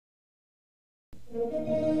Hey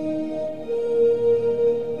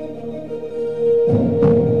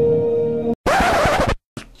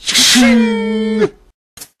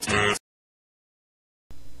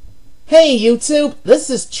YouTube, this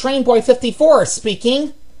is TrainBoy54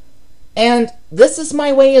 speaking, and this is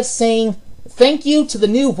my way of saying thank you to the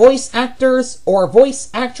new voice actors or voice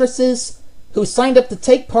actresses who signed up to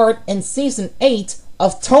take part in Season 8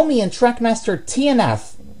 of Tomy and Trackmaster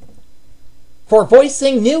T&F. For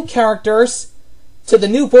voicing new characters, to the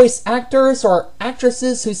new voice actors or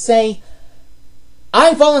actresses who say,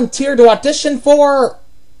 I volunteer to audition for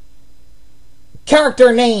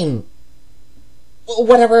character name,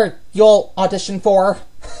 whatever you'll audition for.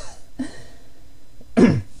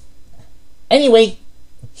 Anyway,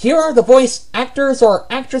 here are the voice actors or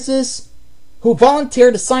actresses who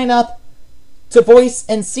volunteered to sign up to voice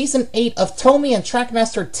in Season 8 of Tomy and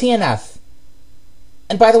Trackmaster T&F.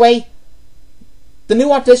 And by the way, the new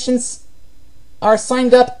auditions are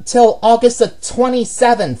signed up till August the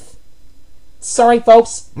 27th. Sorry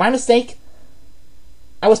folks, my mistake.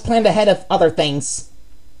 I was planned ahead of other things.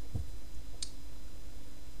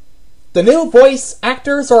 The new voice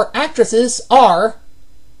actors or actresses are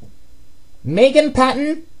Megan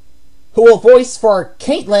Patton, who will voice for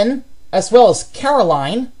Caitlin as well as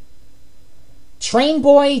Caroline,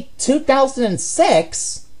 Trainboy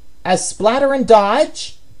 2006 as Splatter and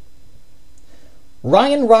Dodge,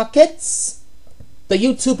 Ryan Rockets, the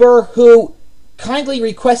YouTuber who kindly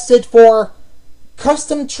requested for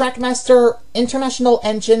custom Trackmaster International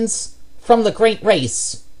engines from the Great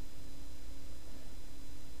Race.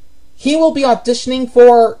 He will be auditioning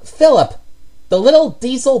for Philip, the little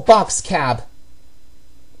diesel box cab.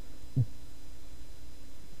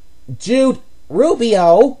 Jude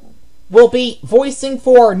Rubio will be voicing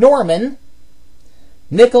for Norman.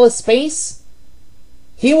 Nicholas Space,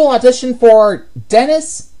 he will audition for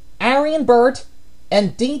Dennis, Arian Burt,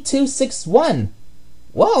 and D261.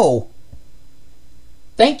 Whoa!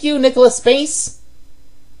 Thank you, Nicholas Space.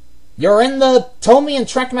 You're in the Tomy and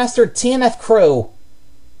Trackmaster T&F crew.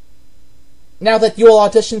 Now that you will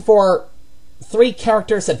audition for 3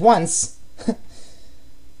 characters at once.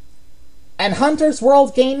 And Hunter's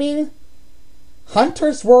World Gaming?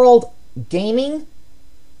 Hunter's World Gaming?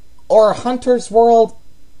 Or Hunter's World...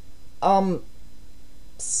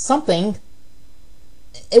 something.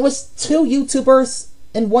 It was 2 YouTubers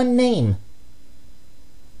in one name.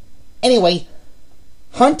 Anyway,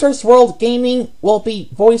 Hunter's World Gaming will be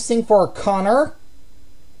voicing for Connor,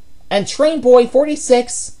 and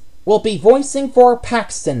Trainboy46 will be voicing for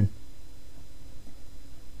Paxton.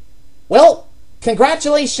 Well,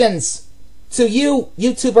 congratulations to you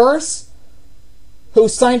YouTubers who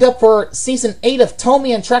signed up for Season 8 of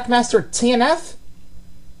Tomy and Trackmaster T&F.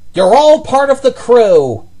 You're all part of the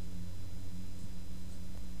crew.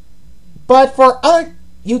 But for other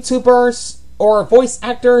YouTubers or voice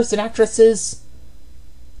actors and actresses,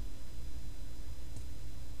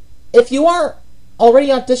 if you are already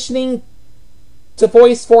auditioning to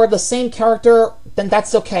voice for the same character, then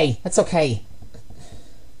that's okay. That's okay.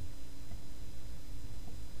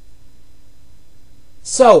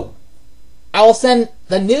 So, I will send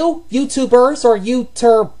the new YouTubers or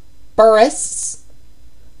YouTuberists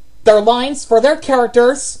their lines for their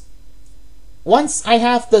characters once I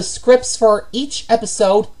have the scripts for each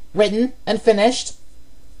episode written and finished.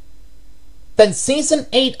 Then Season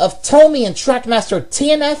 8 of Tomy and Trackmaster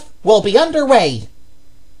T&F will be underway.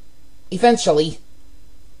 Eventually.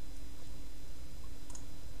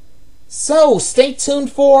 So, stay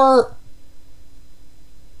tuned for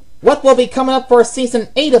what will be coming up for Season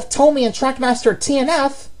 8 of Tomy and Trackmaster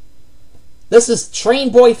T&F. This is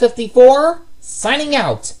TrainBoy54, signing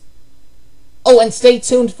out. Oh, and stay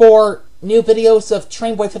tuned for new videos of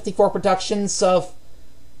TrainBoy54 Productions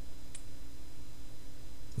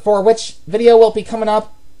for which video will be coming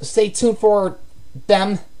up. Stay tuned for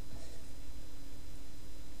them.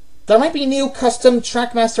 There might be new custom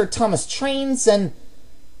Trackmaster Thomas trains, and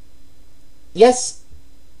yes,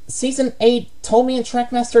 Season 8 Tomy and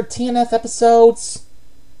Trackmaster T&F episodes.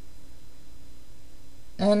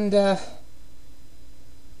 And, well,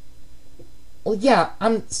 yeah,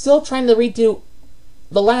 I'm still trying to redo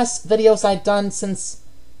the last videos I've done since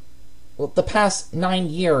the past 9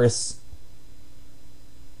 years.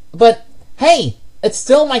 But, hey, it's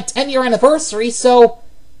still my 10-year anniversary, so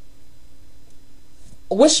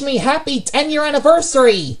wish me happy 10-year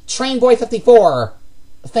anniversary, TrainBoy54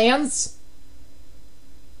 fans.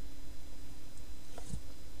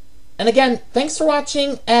 And again, thanks for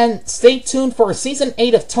watching, and stay tuned for Season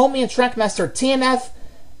 8 of Tomy and Trackmaster T&F,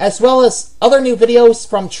 as well as other new videos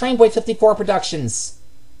from TrainBoy54 Productions.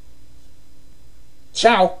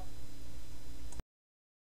 Ciao!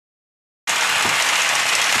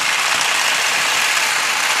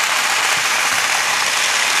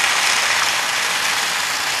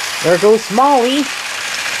 There goes Molly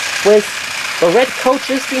with the red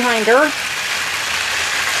coaches behind her.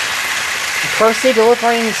 Percy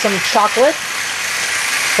delivering some chocolate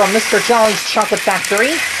from Mr. Jolly's Chocolate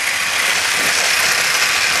Factory.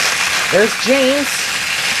 There's James.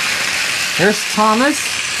 There's Thomas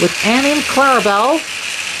with Annie and Clarabelle.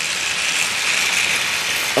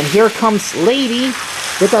 And here comes Lady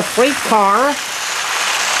with a freight car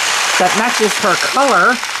that matches her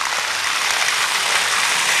color.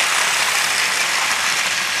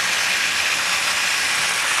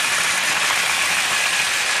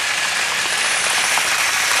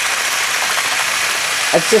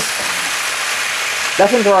 It's just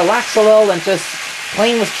nothing to relax a little and just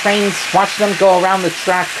playing with trains, watching them go around the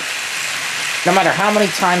track, no matter how many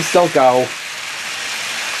times they'll go.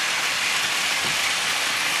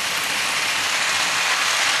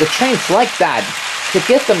 The trains like that, to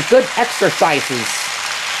give them good exercises.